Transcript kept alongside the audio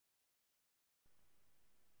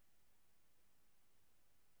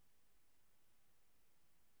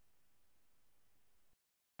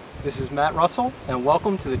This is Matt Russell, and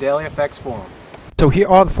welcome to the DailyFX Forum. So here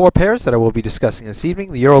are the four pairs that I will be discussing this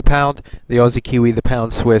evening: the Euro Pound, the Aussie Kiwi, the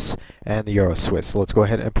Pound Swiss, and the Euro Swiss. So let's go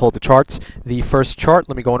ahead and pull up the charts. The first chart,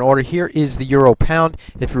 let me go in order here, is the Euro Pound.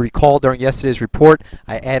 If you recall, during yesterday's report,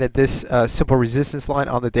 I added this simple resistance line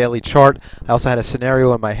on the daily chart. I also had a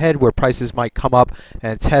scenario in my head where prices might come up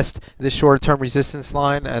and test this shorter-term resistance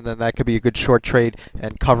line, and then that could be a good short trade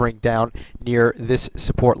and covering down near this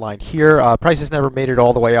support line here. Prices never made it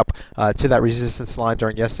all the way up to that resistance line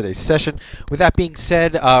during yesterday's session. With that being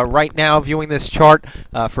said, right now, viewing this chart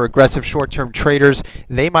for aggressive short-term traders,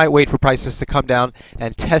 they might wait for prices to come down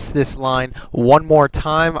and test this line one more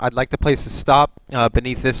time. I'd like to place a stop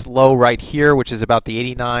beneath this low right here, which is about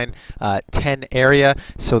the 89.10 area.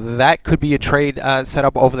 So that could be a trade set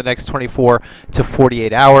up over the next 24 to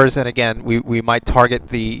 48 hours. And again, we might target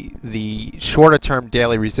the shorter-term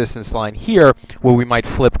daily resistance line here, where we might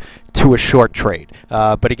flip to a short trade.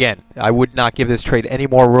 But again, I would not give this trade any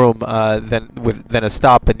more room than a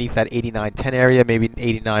stop beneath that 89.10 area, maybe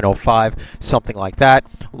 89.05, something like that.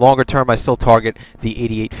 Longer term, I still target the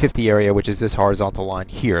 88.50 area, which is this horizontal line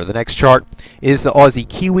here. The next chart is the Aussie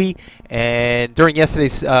Kiwi, and during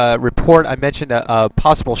yesterday's report, I mentioned a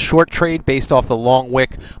possible short trade based off the long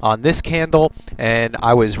wick on this candle, and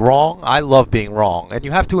I was wrong. I love being wrong, and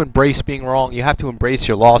you have to embrace being wrong. You have to embrace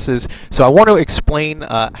your losses. So I want to explain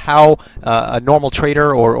how a normal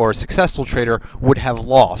trader or a successful trader would have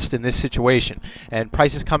lost in this situation. And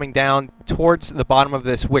prices coming down towards the bottom of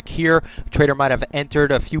this wick here, a trader might have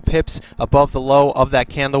entered a few pips above the low of that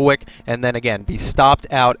candle wick, and then again be stopped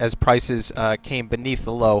out as prices came beneath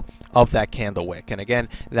the low of that candle wick. And again,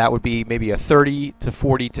 that would be maybe a 30 to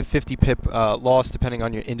 40 to 50 pip loss depending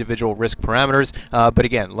on your individual risk parameters. But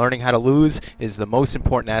again, learning how to lose is the most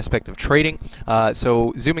important aspect of trading.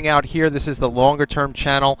 So zooming out here, this is the longer term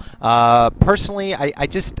channel. Personally,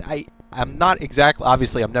 I'm not exactly,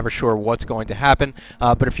 obviously I'm never sure what's going to happen,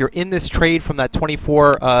 but if you're in this trade from that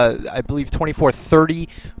 2430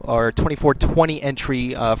 or 2420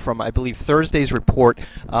 entry from, I believe, Thursday's report,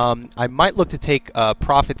 I might look to take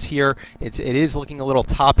profits here. It is looking a little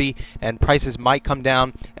toppy, and prices might come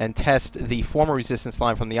down and test the former resistance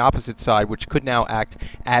line from the opposite side, which could now act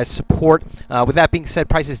as support. With that being said,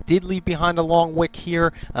 prices did leave behind a long wick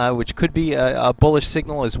here, which could be a bullish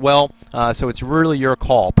signal as well, so it's really your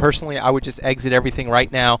call. Personally, I would just exit everything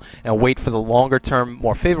right now and wait for the longer term,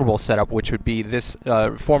 more favorable setup, which would be this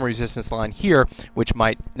former resistance line here, which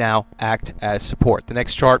might now act as support. The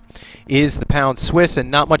next chart is the Pound Swiss, and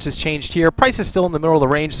not much has changed here. Price is still in the middle of the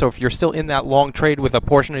range, so if you're still in that long trade with a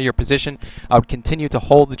portion of your position, I would continue to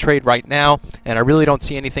hold the trade right now, and I really don't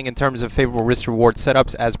see anything in terms of favorable risk-reward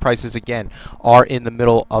setups as prices, again, are in the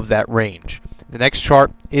middle of that range. The next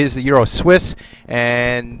chart is the Euro Swiss,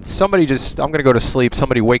 and somebody just, I'm going to go to sleep,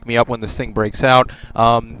 somebody wake me up when this thing breaks out.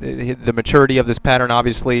 The maturity of this pattern,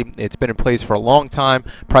 obviously, it's been in place for a long time.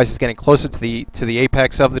 Price is getting closer to the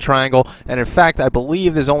apex of the triangle, and in fact, I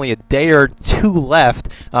believe there's only a day or two left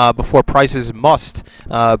before prices must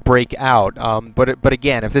break out. But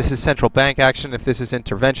again, if this is central bank action, if this is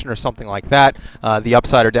intervention or something like that, the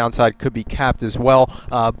upside or downside could be capped as well.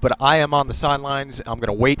 But I am on the sidelines. I'm going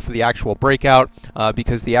to wait for the actual breakout,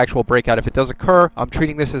 because the actual breakout, if it does occur, I'm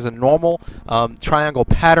treating this as a normal triangle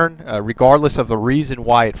pattern, regardless of the reason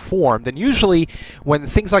why it formed. And usually when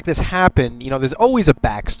things like this happen, you know, there's always a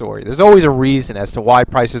backstory. There's always a reason as to why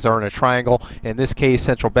prices are in a triangle. In this case,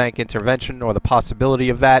 central bank intervention, or the possibility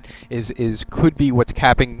of that, could be what's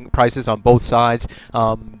capping prices on both sides.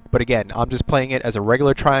 But again, I'm just playing it as a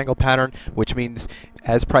regular triangle pattern, which means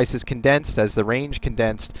as prices condensed, as the range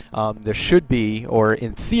condensed, there should be, or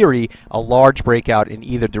in theory, a large breakout in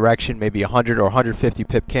either direction, maybe 100 or 150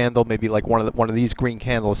 pip candle, maybe like one of these green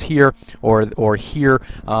candles here or here.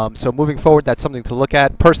 So moving forward, that's something to look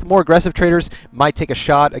at. More aggressive traders might take a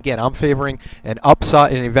shot. Again, I'm favoring an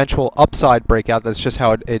eventual upside breakout. That's just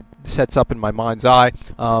how it sets up in my mind's eye.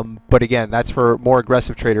 But again, that's for more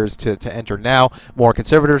aggressive traders to enter now. More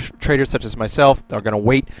conservative traders such as myself are going to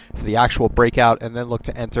wait for the actual breakout and then look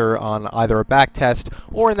to enter on either a back test,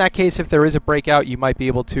 or in that case, if there is a breakout, you might be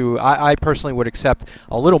able to, I personally would accept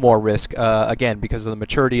a little more risk, again, because of the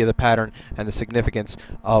maturity of the pattern and the significance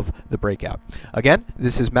of the breakout. Again,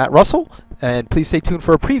 this is Matt Russell, and please stay tuned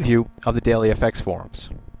for a preview of the DailyFX forums.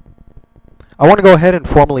 I want to go ahead and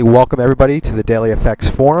formally welcome everybody to the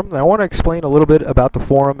DailyFX forum. And I want to explain a little bit about the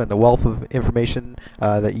forum and the wealth of information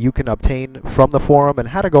that you can obtain from the forum, and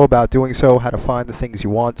how to go about doing so, how to find the things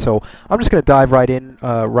you want. So I'm just going to dive right in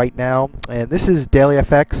right now. And this is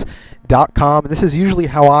DailyFX. DailyFX.com. And this is usually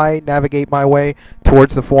how I navigate my way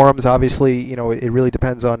towards the forums. Obviously, you know, it really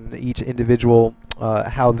depends on each individual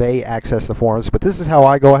how they access the forums, but this is how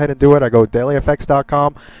I go ahead and do it. I go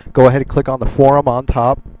DailyFX.com, go ahead and click on the forum on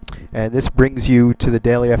top, and this brings you to the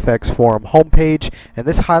DailyFX forum homepage, and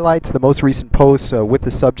this highlights the most recent posts with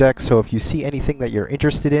the subject. So if you see anything that you're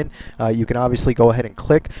interested in, you can obviously go ahead and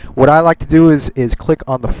click. What I like to do is click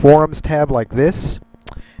on the forums tab like this,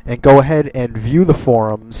 and go ahead and view the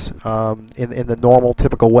forums in the normal,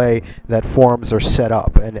 typical way that forums are set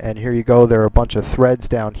up. And here you go, there are a bunch of threads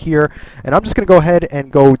down here. And I'm just going to go ahead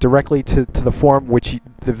and go directly to the forum,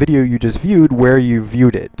 the video you just viewed, where you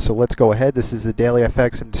viewed it. So let's go ahead. This is the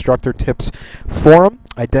DailyFX Instructor Tips Forum,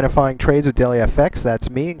 Identifying Trades with DailyFX. That's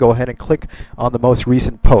me. And go ahead and click on the most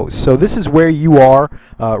recent post. So this is where you are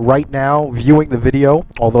right now viewing the video,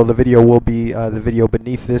 although the video will be the video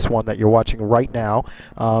beneath this one that you're watching right now.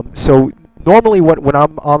 So normally when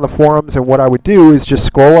I'm on the forums, and what I would do is just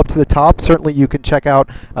scroll up to the top. Certainly you can check out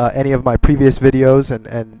any of my previous videos,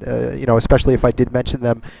 and you know, especially if I did mention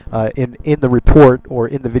them in the report or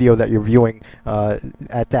in the video that you're viewing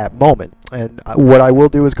at that moment. And what I will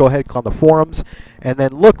do is go ahead and click on the forums, and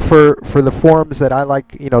then look for the forums that I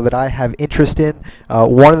like, you know, that I have interest in.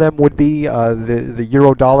 One of them would be the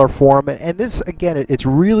Euro-Dollar forum, and this, again, it's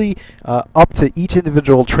really up to each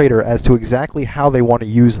individual trader as to exactly how they want to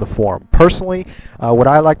use the forum. Personally, what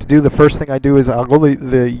I like to do, the first thing I do is I'll go to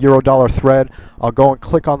the Euro-Dollar thread, I'll go and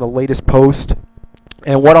click on the latest post.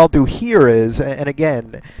 And what I'll do here is, and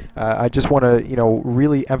again, I just want to, you know,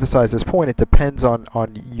 really emphasize this point. It depends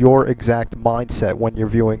on your exact mindset when you're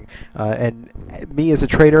viewing. And me as a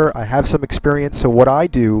trader, I have some experience. So what I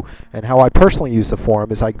do and how I personally use the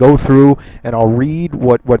forum is I go through and I'll read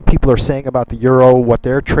what people are saying about the euro, what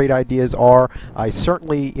their trade ideas are. I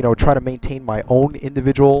certainly, you know, try to maintain my own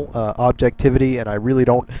individual objectivity, and I really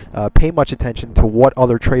don't pay much attention to what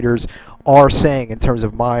other traders are saying in terms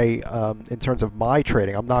of my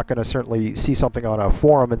trading. I'm not going to certainly see something on a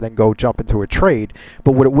forum and then go jump into a trade,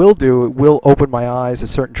 but what it will do, it will open my eyes to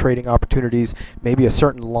certain trading opportunities, maybe a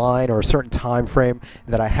certain line or a certain time frame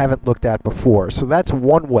that I haven't looked at before. So that's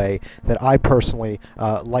one way that I personally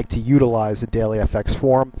like to utilize the DailyFX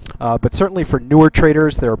forum. But certainly for newer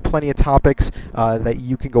traders, there are plenty of topics that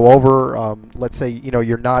you can go over. Let's say, you know,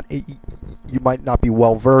 you might not be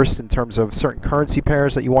well versed in terms of certain currency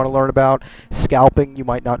pairs that you want to learn about. Scalping, you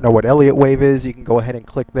might not know what Elliott wave is. You can go ahead and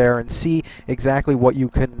click there and see exactly what you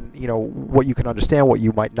can, you know, what you can understand, what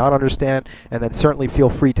you might not understand, and then certainly feel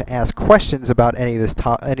free to ask questions about any of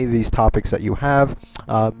these topics that you have.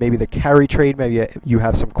 Maybe the carry trade, maybe you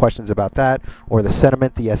have some questions about that, or the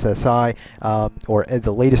sentiment, the SSI, or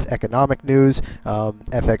the latest economic news,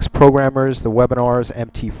 FX programmers, the webinars,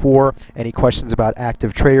 MT4. Any questions about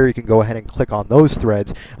active trader, you can go ahead and click on those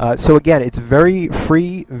threads. So again, it's very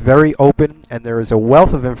free, very open, and there is a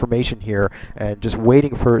wealth of information here and just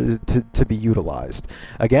waiting for to be utilized.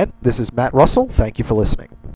 Again, this is Matt Russell. Thank you for listening.